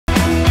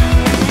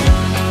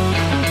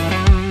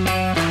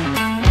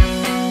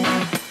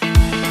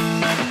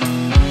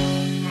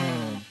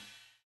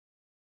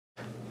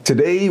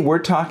Today we're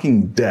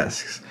talking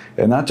desks,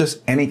 and not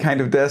just any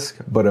kind of desk,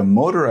 but a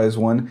motorized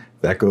one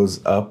that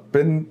goes up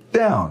and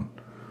down.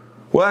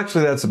 Well,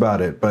 actually that's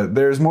about it, but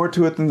there's more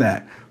to it than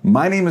that.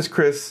 My name is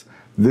Chris,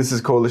 this is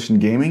Coalition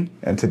Gaming,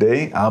 and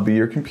today I'll be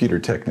your computer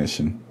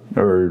technician.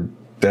 Or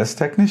desk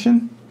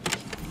technician?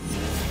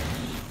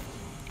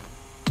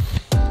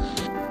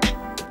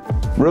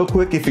 Real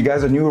quick, if you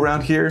guys are new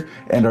around here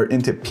and are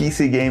into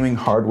PC gaming,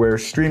 hardware,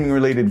 streaming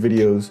related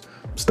videos,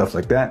 stuff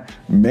like that,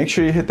 make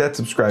sure you hit that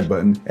subscribe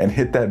button and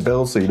hit that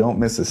bell so you don't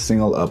miss a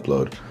single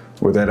upload.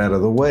 With that out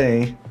of the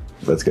way,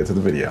 let's get to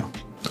the video.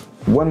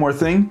 One more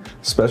thing,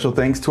 special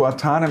thanks to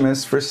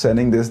Autonomous for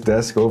sending this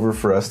desk over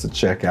for us to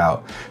check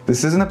out.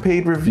 This isn't a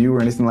paid review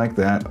or anything like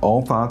that,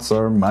 all thoughts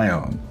are my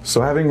own.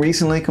 So having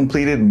recently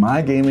completed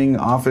my gaming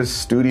office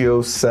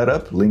studio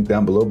setup, link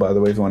down below by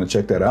the way if you want to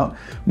check that out,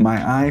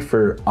 my eye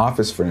for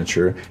office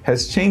furniture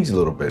has changed a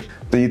little bit.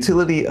 The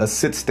utility a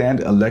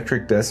sit-stand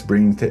electric desk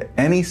brings to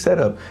any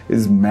setup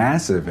is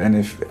massive, and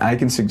if I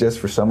can suggest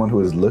for someone who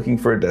is looking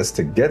for a desk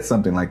to get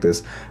something like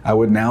this, I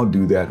would now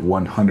do that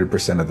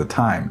 100% of the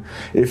time,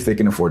 if they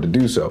can afford to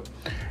do so.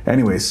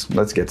 Anyways,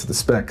 let's get to the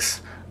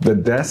specs. The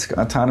desk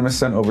Autonomous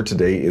sent over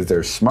today is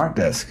their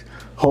SmartDesk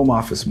home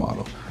office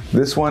model.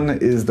 This one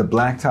is the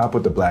black top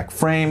with the black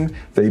frame.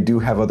 They do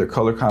have other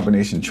color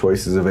combination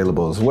choices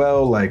available as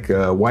well, like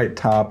white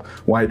top,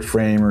 white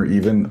frame, or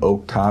even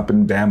oak top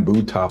and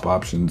bamboo top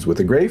options with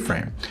a gray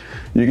frame.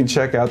 You can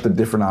check out the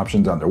different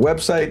options on their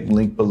website,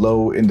 link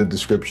below in the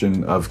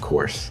description, of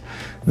course.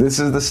 This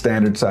is the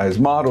standard size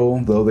model,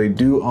 though they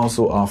do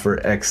also offer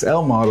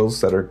XL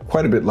models that are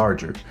quite a bit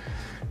larger.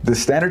 The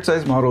standard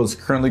size model is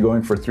currently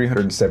going for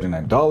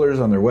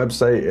 $379 on their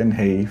website, and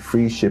hey,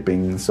 free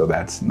shipping, so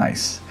that's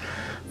nice.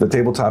 The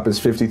tabletop is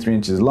 53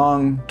 inches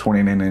long,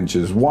 29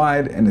 inches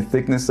wide, and a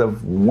thickness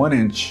of 1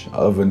 inch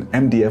of an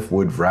MDF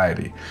wood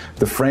variety.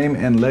 The frame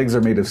and legs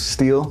are made of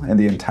steel, and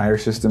the entire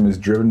system is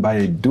driven by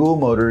a dual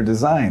motor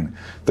design.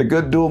 The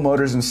good dual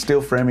motors and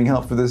steel framing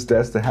help for this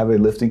desk to have a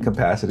lifting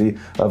capacity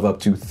of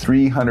up to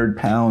 300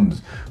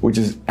 pounds, which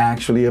is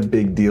actually a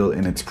big deal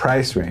in its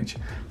price range.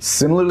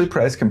 Similarly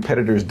priced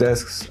competitors'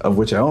 desks, of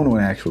which I own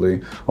one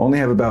actually, only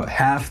have about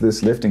half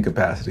this lifting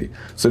capacity.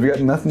 So you've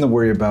got nothing to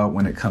worry about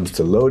when it comes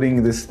to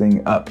loading this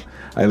thing up.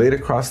 I laid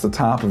across the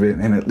top of it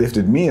and it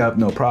lifted me up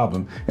no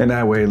problem, and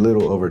I weigh a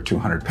little over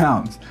 200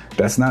 pounds.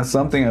 That's not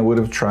something I would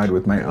have tried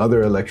with my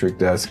other electric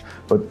desk,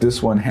 but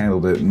this one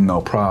handled it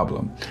no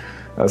problem.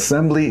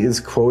 Assembly is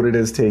quoted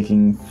as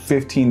taking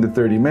 15 to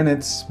 30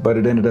 minutes, but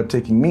it ended up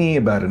taking me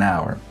about an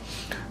hour.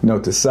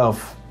 Note to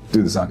self,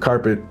 do this on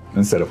carpet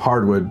instead of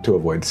hardwood to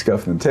avoid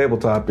scuffing the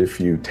tabletop if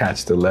you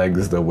attach the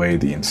legs the way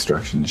the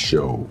instructions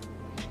show.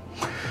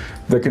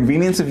 The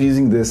convenience of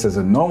using this as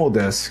a normal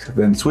desk,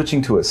 then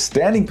switching to a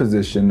standing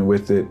position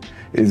with it,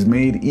 is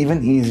made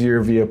even easier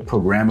via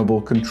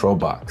programmable control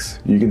box.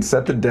 You can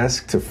set the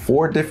desk to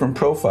 4 different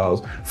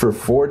profiles for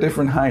 4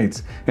 different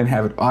heights and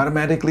have it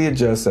automatically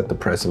adjust at the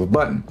press of a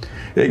button.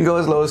 It can go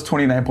as low as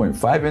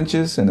 29.5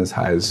 inches and as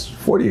high as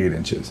 48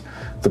 inches.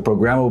 The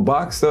programmable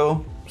box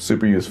though,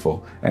 super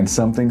useful, and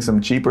something some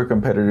cheaper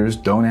competitors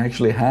don't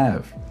actually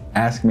have.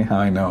 Ask me how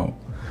I know.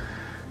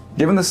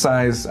 Given the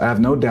size, I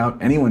have no doubt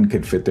anyone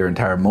could fit their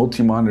entire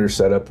multi-monitor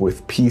setup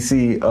with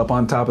PC up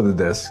on top of the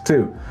desk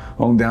too.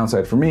 Only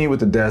downside for me with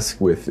the desk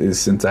is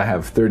since I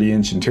have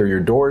 30-inch interior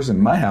doors in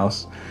my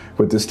house,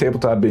 with this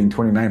tabletop being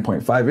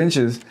 29.5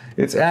 inches,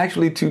 it's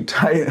actually too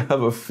tight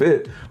of a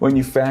fit when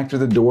you factor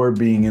the door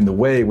being in the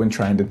way when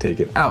trying to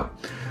take it out.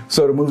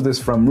 So to move this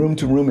from room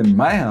to room in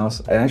my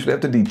house, I actually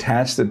have to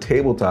detach the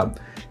tabletop,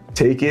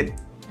 take it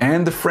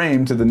and the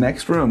frame to the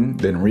next room,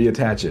 then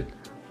reattach it.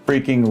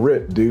 Freaking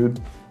rip,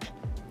 dude.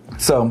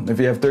 So if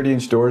you have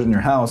 30-inch doors in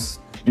your house,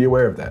 be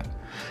aware of that.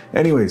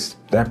 Anyways,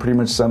 that pretty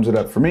much sums it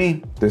up for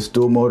me. This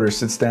dual motor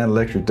sit-stand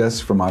electric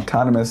desk from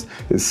Autonomous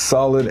is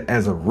solid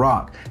as a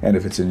rock, and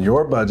if it's in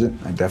your budget,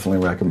 I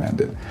definitely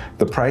recommend it.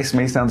 The price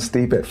may sound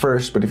steep at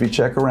first, but if you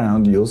check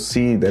around, you'll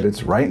see that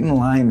it's right in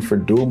line for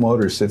dual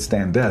motor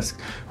sit-stand desks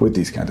with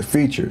these kind of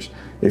features.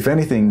 If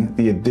anything,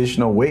 the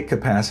additional weight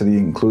capacity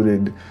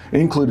included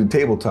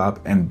tabletop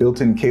and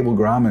built-in cable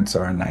grommets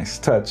are a nice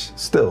touch.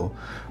 Still,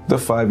 the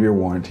 5-year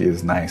warranty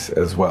is nice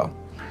as well.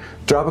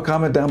 Drop a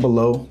comment down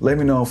below, let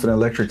me know if an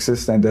electric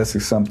sit-stand desk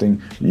is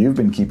something you've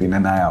been keeping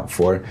an eye out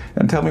for,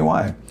 and tell me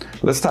why.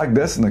 Let's talk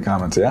desks in the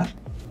comments, yeah?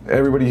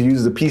 Everybody who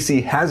uses a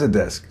PC has a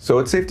desk, so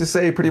it's safe to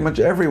say pretty much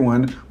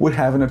everyone would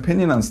have an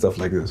opinion on stuff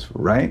like this,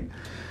 right?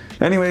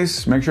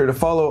 Anyways, make sure to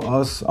follow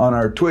us on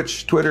our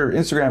Twitch, Twitter,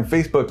 Instagram,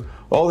 Facebook,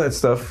 all that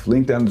stuff,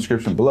 link down in the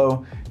description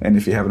below, and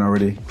if you haven't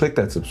already, click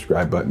that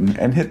subscribe button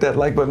and hit that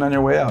like button on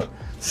your way out.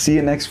 See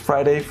you next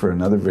Friday for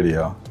another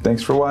video.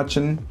 Thanks for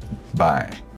watching, bye.